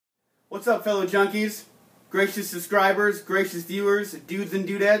What's up, fellow junkies, gracious subscribers, gracious viewers, dudes and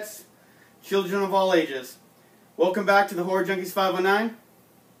dudettes, children of all ages? Welcome back to the Horror Junkies 509.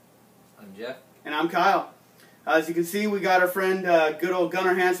 I'm Jeff. And I'm Kyle. As you can see, we got our friend, good old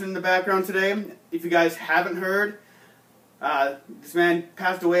Gunnar Hansen in the background today. If you guys haven't heard, this man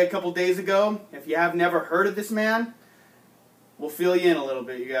passed away a couple days ago. If you have never heard of this man, we'll fill you in a little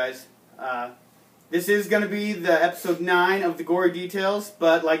bit, you guys. This is going to be the episode 9 of the Gory Details,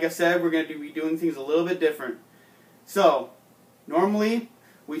 but like I said, we're going to be doing things a little bit different. So, normally,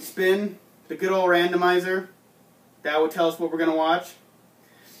 we spin the good old randomizer. That would tell us what we're going to watch.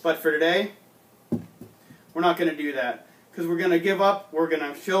 But for today, we're not going to do that. Because we're going to give up, we're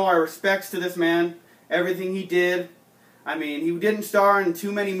going to show our respects to this man, everything he did. I mean, he didn't star in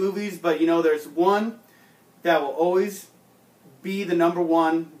too many movies, but you know, there's one that will always be the number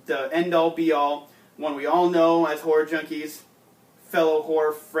one, the end-all, be-all, one we all know as horror junkies, fellow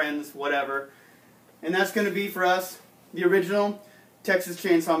horror friends, whatever. And that's going to be, for us, the original Texas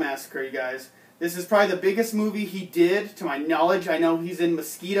Chainsaw Massacre, you guys. This is probably the biggest movie he did, to my knowledge. I know he's in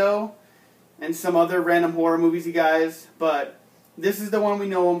Mosquito and some other random horror movies, you guys, but this is the one we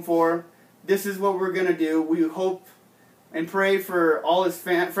know him for. This is what we're going to do. We hope and pray for all his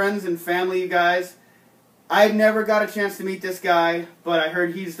friends and family, you guys. I've never got a chance to meet this guy, but I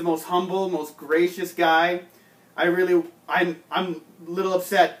heard he's the most humble, most gracious guy. I'm a little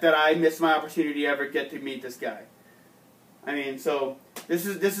upset that I missed my opportunity to ever get to meet this guy. I mean, so this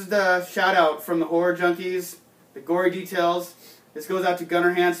is the shout out from the Horror Junkies, the Gory Details. This goes out to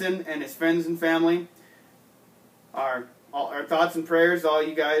Gunnar Hansen and his friends and family. Our thoughts and prayers to all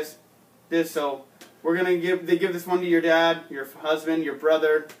you guys. So we're gonna give this one to your dad, your husband, your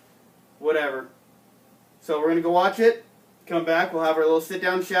brother, whatever. So we're going to go watch it, come back, we'll have our little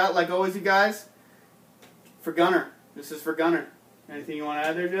sit-down chat, like always, you guys. For Gunnar. This is for Gunnar. Anything you want to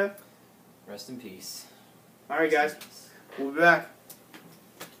add there, Jeff? Rest in peace. Alright, guys. We'll be back.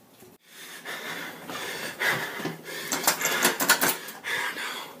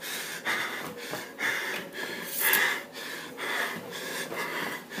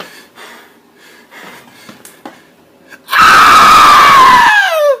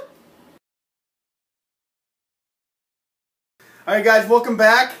 Alright guys, welcome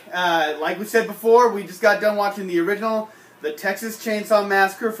back. Like we said before, we just got done watching the original, the Texas Chainsaw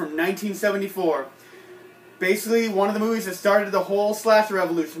Massacre from 1974. Basically, one of the movies that started the whole slasher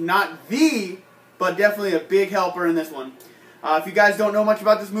revolution. Not the, but definitely a big helper in this one. If you guys don't know much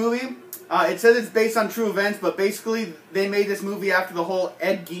about this movie, it says it's based on true events, but basically they made this movie after the whole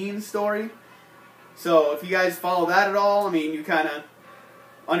Ed Gein story. So if you guys follow that at all, I mean, you kind of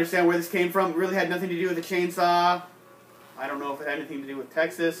understand where this came from. It really had nothing to do with the chainsaw. I don't know if it had anything to do with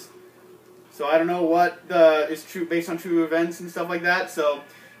Texas. So I don't know what is true, based on true events and stuff like that. So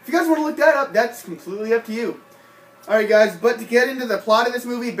if you guys want to look that up, that's completely up to you. Alright guys, but to get into the plot of this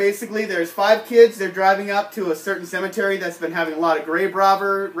movie, basically there's 5 kids. They're driving up to a certain cemetery that's been having a lot of grave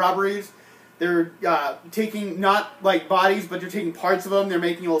robberies. They're taking, not like bodies, but they're taking parts of them. They're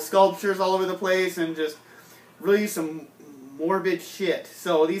making little sculptures all over the place and just really some morbid shit.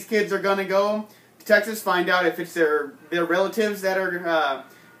 So these kids are going to go to Texas, find out if it's their relatives that are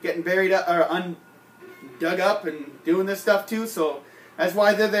getting buried up, or dug up and doing this stuff too. So that's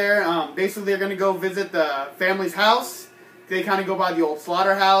why they're there. Basically, they're going to go visit the family's house. They kind of go by the old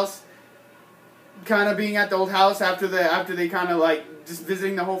slaughterhouse, kind of being at the old house after they kind of like just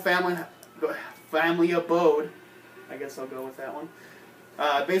visiting the whole family abode. I guess I'll go with that one.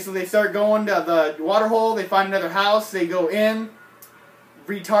 Basically, they start going to the water hole. They find another house. They go in.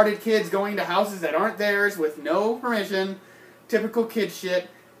 Retarded kids going to houses that aren't theirs with no permission. Typical kid shit.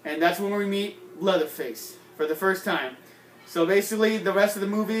 And that's when we meet Leatherface for the first time. So basically, the rest of the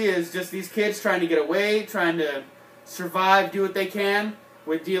movie is just these kids trying to get away, trying to survive, do what they can,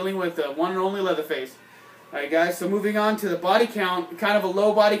 with dealing with the one and only Leatherface. Alright guys, so moving on to the body count. Kind of a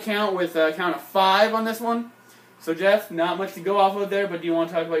low body count with a count of 5 on this one. So Jeff, not much to go off of there, but do you want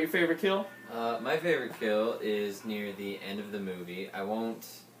to talk about your favorite kill? My favorite kill is near the end of the movie. I won't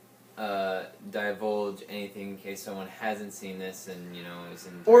divulge anything in case someone hasn't seen this and, you know, is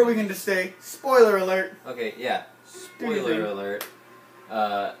in... Or we can just say, spoiler alert. Okay, yeah. Spoiler alert.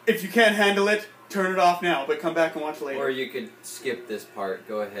 If you can't handle it, turn it off now, but come back and watch later. Or you could skip this part.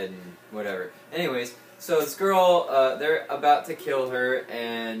 Go ahead and whatever. Anyways, so this girl, they're about to kill her,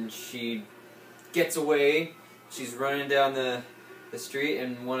 and she gets away. She's running down the street,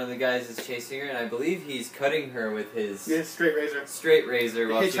 and one of the guys is chasing her, and I believe he's cutting her with his straight razor. Straight razor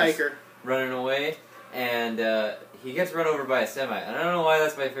while hitchhiker. She's running away, and he gets run over by a semi. And I don't know why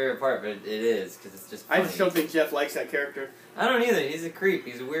that's my favorite part, but it is, because it's just funny. I just don't think Jeff likes that character. I don't either. He's a creep.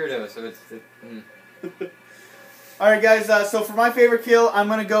 He's a weirdo, so it's... Alright guys, so for my favorite kill, I'm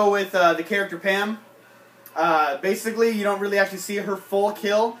going to go with the character Pam. Basically, you don't really actually see her full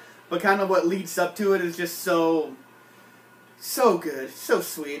kill, but kind of what leads up to it is just so good, so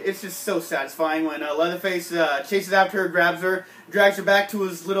sweet. It's just so satisfying when Leatherface chases after her, grabs her, drags her back to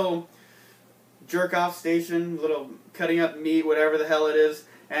his little jerk-off station, little cutting up meat, whatever the hell it is,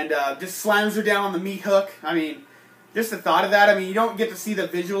 and just slams her down on the meat hook. I mean, just the thought of that, I mean, you don't get to see the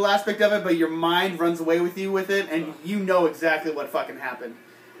visual aspect of it, but your mind runs away with you with it, and you know exactly what fucking happened.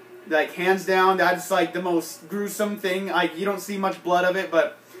 Like, hands down, that's like the most gruesome thing. Like, you don't see much blood of it,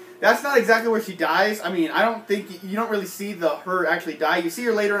 but that's not exactly where she dies. I mean, I don't think, you don't really see her actually die. You see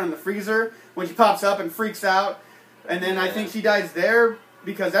her later in the freezer when she pops up and freaks out, and then I think she dies there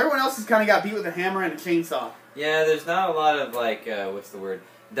because everyone else has kind of got beat with a hammer and a chainsaw. Yeah, there's not a lot of, like, what's the word?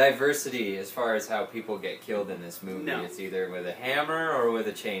 Diversity as far as how people get killed in this movie. No. It's either with a hammer or with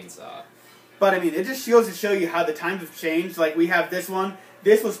a chainsaw. But, I mean, it just goes to show you how the times have changed. Like, we have this one.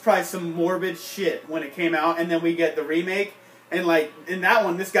 This was probably some morbid shit when it came out, and then we get the remake. And, like, in that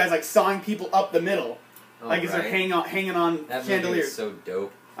one, this guy's, like, sawing people up the middle. Oh, like, as they're hanging on that chandeliers. movie is so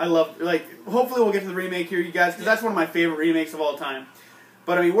dope. I love, like, hopefully we'll get to the remake here, you guys, because that's one of my favorite remakes of all time.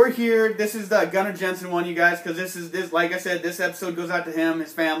 But, I mean, we're here. This is the Gunnar Hansen one, you guys, because this, like I said, this episode goes out to him,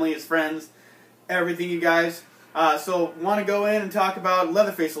 his family, his friends, everything, you guys. So, want to go in and talk about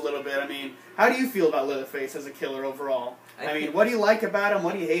Leatherface a little bit. I mean, how do you feel about Leatherface as a killer overall? I mean, what do you like about him?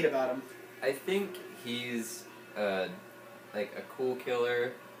 What do you hate about him? I think he's, like, a cool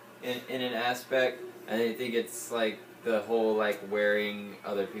killer in an aspect. And I think it's, like, the whole, like, wearing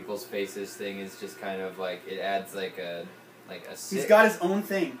other people's faces thing is just kind of, like, it adds, like a sick... He's got his own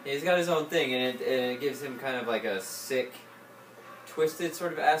thing. He's got his own thing, and it gives him kind of, like, a sick, twisted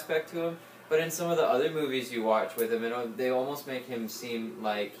sort of aspect to him. But in some of the other movies you watch with him, they almost make him seem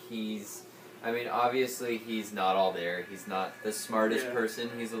like he's... I mean, obviously, he's not all there. He's not the smartest person.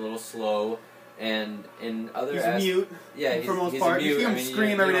 He's a little slow. And in other He's mute. Yeah, for most he's part. mute. You hear him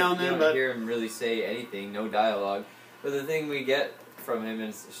scream every now and then, you but don't hear him really say anything, no dialogue. But the thing we get from him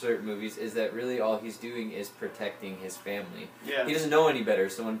in certain movies is that really all he's doing is protecting his family. Yeah. He doesn't know any better,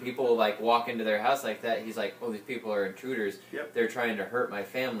 so when people like walk into their house like that, he's like, oh, these people are intruders. Yep. They're trying to hurt my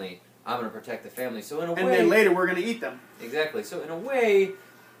family. I'm going to protect the family. So in a way... And then later we're going to eat them. Exactly. So in a way,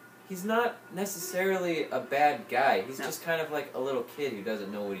 he's not necessarily a bad guy. He's just kind of like a little kid who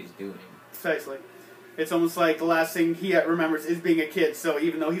doesn't know what he's doing. Precisely. It's almost like the last thing he remembers is being a kid, so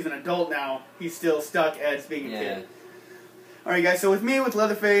even though he's an adult now, he's still stuck as being a kid. Alright guys, so with me, with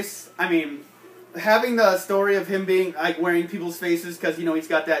Leatherface, I mean, having the story of him being, like, wearing people's faces because, you know, he's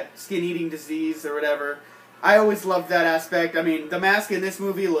got that skin-eating disease or whatever, I always loved that aspect. I mean, the mask in this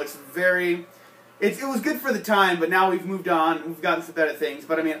movie looks very... It was good for the time, but now we've moved on, we've gotten to better things.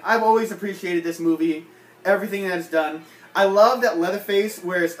 But I mean, I've always appreciated this movie, everything that it's done. I love that Leatherface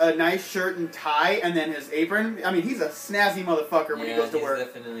wears a nice shirt and tie and then his apron. I mean, he's a snazzy motherfucker when he goes to work.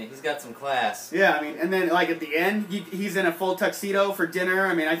 Definitely. He's got some class. Yeah, I mean, and then, like, at the end, he's in a full tuxedo for dinner.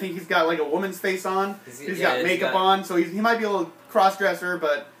 I mean, I think he's got, like, a woman's face on. He's got makeup on, so he might be a little cross-dresser,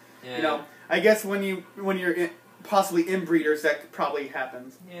 but, you know, I guess when you're possibly inbreeders, that probably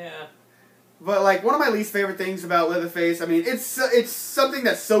happens. Yeah. But, like, one of my least favorite things about Leatherface, I mean, it's something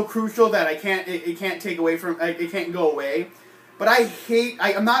that's so crucial that it can't take away from, it can't go away. But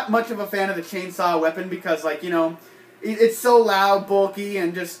I'm not much of a fan of the chainsaw weapon because, like, you know, it's so loud, bulky,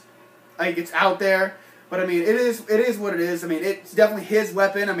 and just, like, it's out there. But, I mean, it is what it is. I mean, it's definitely his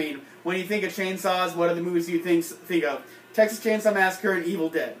weapon. I mean, when you think of chainsaws, what are the movies you think of? Texas Chainsaw Massacre and Evil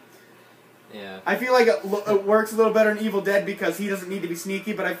Dead. Yeah. I feel like it works a little better in Evil Dead because he doesn't need to be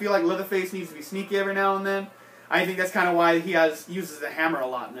sneaky, but I feel like Leatherface needs to be sneaky every now and then. I think that's kind of why he uses the hammer a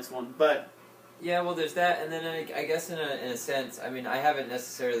lot in this one. But yeah, well, there's that, and then I guess in a sense, I mean, I haven't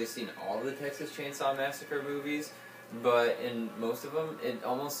necessarily seen all of the Texas Chainsaw Massacre movies, but in most of them, it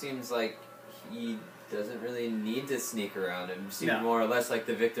almost seems like he doesn't really need to sneak around. It seems more or less like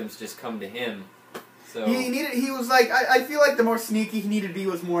the victims just come to him. So he was like, I feel like the more sneaky he needed to be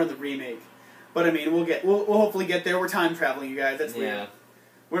was more in the remake. But I mean, we'll hopefully get there. We're time traveling, you guys. That's weird.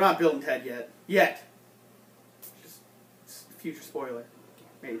 We're not Bill and Ted yet. Just future spoiler,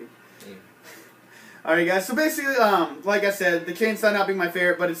 maybe. All right, guys. So basically, like I said, the chainsaw not being my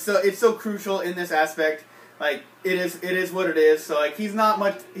favorite, but it's so crucial in this aspect. Like it is what it is. So like he's not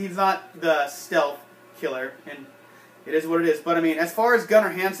the stealth killer, and it is what it is. But I mean, as far as Gunnar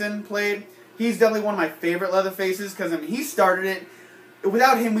Hansen played, he's definitely one of my favorite Leatherfaces because I mean he started it.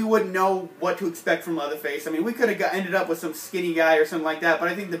 without him, we wouldn't know what to expect from Leatherface. I mean, we could have ended up with some skinny guy or something like that, but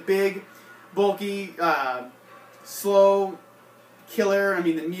I think the big, bulky, slow killer, I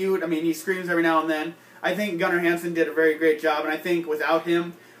mean, the mute, I mean, he screams every now and then. I think Gunnar Hansen did a very great job, and I think without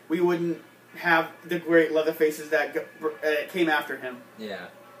him, we wouldn't have the great Leatherfaces that came after him. Yeah,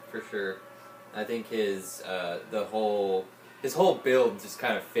 for sure. I think his whole build just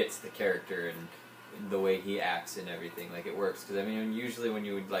kind of fits the character and the way he acts and everything. Like, it works, because I mean, usually when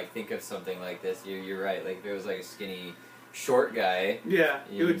you would like think of something like this, you're right. Like, if it was like a skinny, short guy, yeah,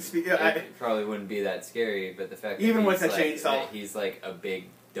 it probably wouldn't be that scary. But the fact that even with a like, chainsaw, that he's like a big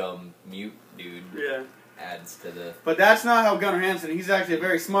dumb mute dude, yeah, adds to the. But that's not how Gunnar Hansen. He's actually a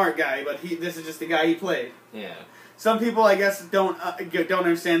very smart guy, but this is just the guy he played. Yeah. Some people, I guess, don't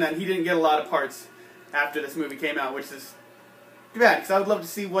understand that he didn't get a lot of parts after this movie came out, which is too bad, because I would love to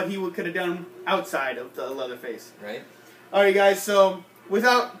see what he could have done outside of the Leatherface. Right. All right, guys. So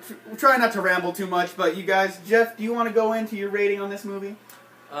without trying not to ramble too much, but you guys, Jeff, do you want to go into your rating on this movie?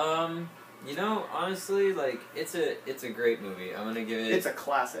 You know, honestly, like it's a great movie. I'm gonna give it. It's a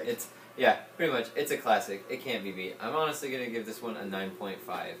classic. Yeah, pretty much. It's a classic. It can't be beat. I'm honestly gonna give this one a 9.5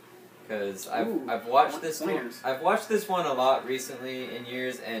 because I've watched this one. I've watched this one a lot recently in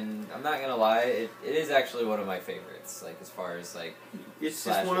years, and I'm not gonna lie, it is actually one of my favorites. Like, as far as like, it's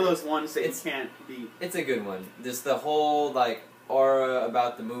slasher. Just one of those ones that you can't beat. It's a good one. Just the whole like aura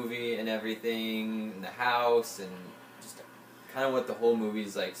about the movie and everything, and the house, and just kind of what the whole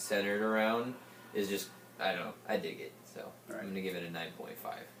movie's like centered around is just, I don't know, I dig it. So I'm gonna give it a 9.5.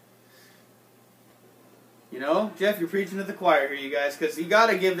 You know, Jeff, you're preaching to the choir here, you guys, because you got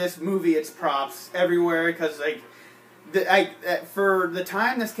to give this movie its props everywhere, because like, for the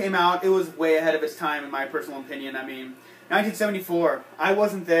time this came out, it was way ahead of its time, in my personal opinion. I mean, 1974, I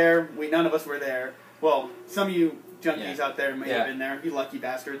wasn't there. None of us were there. Well, some of you junkies out there may have been there, you lucky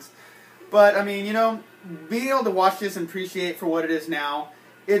bastards. But I mean, you know, being able to watch this and appreciate for what it is now,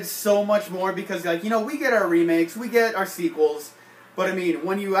 it's so much more, because like, you know, we get our remakes, we get our sequels. But I mean,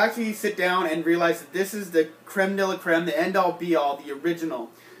 when you actually sit down and realize that this is the creme de la creme, the end-all be-all, the original,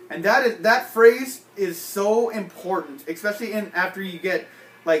 and that phrase is so important, especially after you get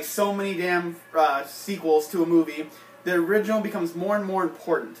like so many damn sequels to a movie. The original becomes more and more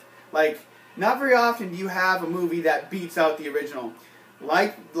important. Like, not very often do you have a movie that beats out the original.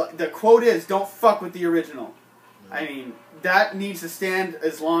 Like the quote is, "Don't fuck with the original." I mean, that needs to stand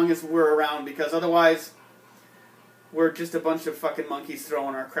as long as we're around, because otherwise, we're just a bunch of fucking monkeys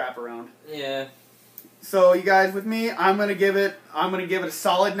throwing our crap around. Yeah. So you guys, with me, I'm gonna give it a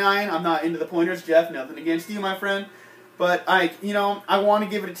solid 9. I'm not into the pointers, Jeff. Nothing against you, my friend. But I want to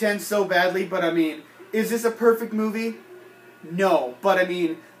give it a 10 so badly. But I mean, is this a perfect movie? No. But I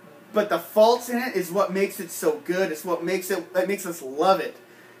mean, the faults in it is what makes it so good. It's what makes us love it.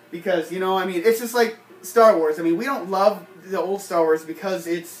 Because, you know, I mean, it's just like Star Wars. I mean, we don't love the old Star Wars because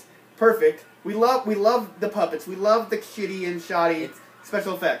it's perfect. We love the puppets. We love the shitty and shoddy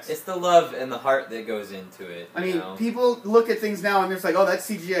special effects. It's the love and the heart that goes into it. I mean, people look at things now and they're like, "Oh, that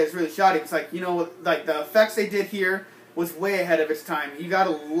CGI is really shoddy." It's like, you know, like the effects they did here was way ahead of its time. You gotta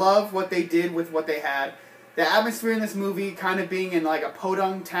love what they did with what they had. The atmosphere in this movie, kind of being in like a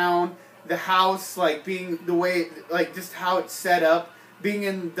podunk town, the house, like being the way, like just how it's set up, being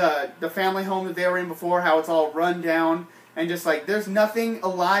in the family home that they were in before, how it's all run down, and just like there's nothing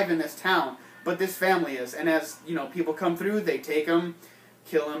alive in this town. But this family is, and as, you know, people come through, they take them,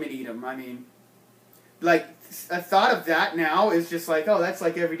 kill them, and eat them. I mean, like, a thought of that now is just like, oh, that's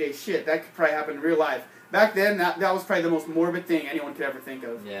like everyday shit. That could probably happen in real life. Back then, that was probably the most morbid thing anyone could ever think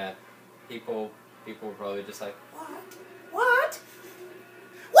of. Yeah. People were probably just like, What?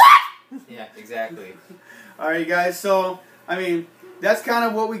 What? Yeah, exactly. Alright, guys, so, I mean, that's kind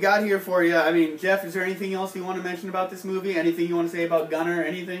of what we got here for you. I mean, Jeff, is there anything else you want to mention about this movie? Anything you want to say about Gunnar or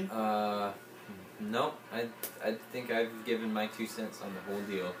anything? No, I think I've given my 2 cents on the whole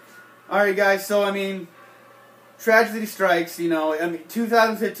deal. Alright, guys, so, I mean, tragedy strikes, you know. I mean,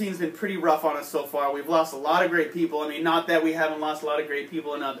 2015's been pretty rough on us so far. We've lost a lot of great people. I mean, not that we haven't lost a lot of great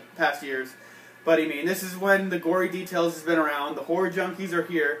people in past years, but, I mean, this is when the gory details has been around. The horror junkies are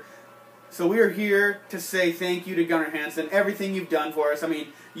here. So we are here to say thank you to Gunnar Hansen, everything you've done for us. I mean,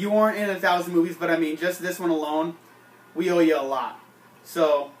 you weren't in 1,000 movies, but, I mean, just this one alone, we owe you a lot.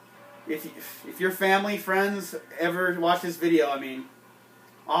 So if your family, friends ever watch this video, I mean,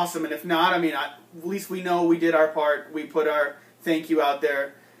 awesome. And if not, I mean, at least we know we did our part. We put our thank you out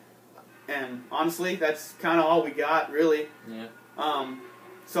there. And honestly, that's kind of all we got, really. Yeah.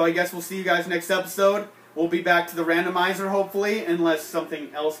 So I guess we'll see you guys next episode. We'll be back to the randomizer, hopefully, unless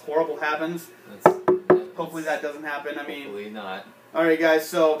something else horrible happens. Hopefully that doesn't happen. I mean, hopefully not. Alright, guys,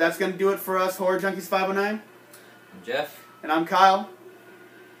 so that's going to do it for us, Horror Junkies 509. I'm Jeff. And I'm Kyle.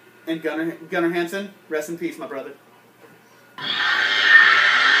 And Gunnar Hansen. Rest in peace, my brother.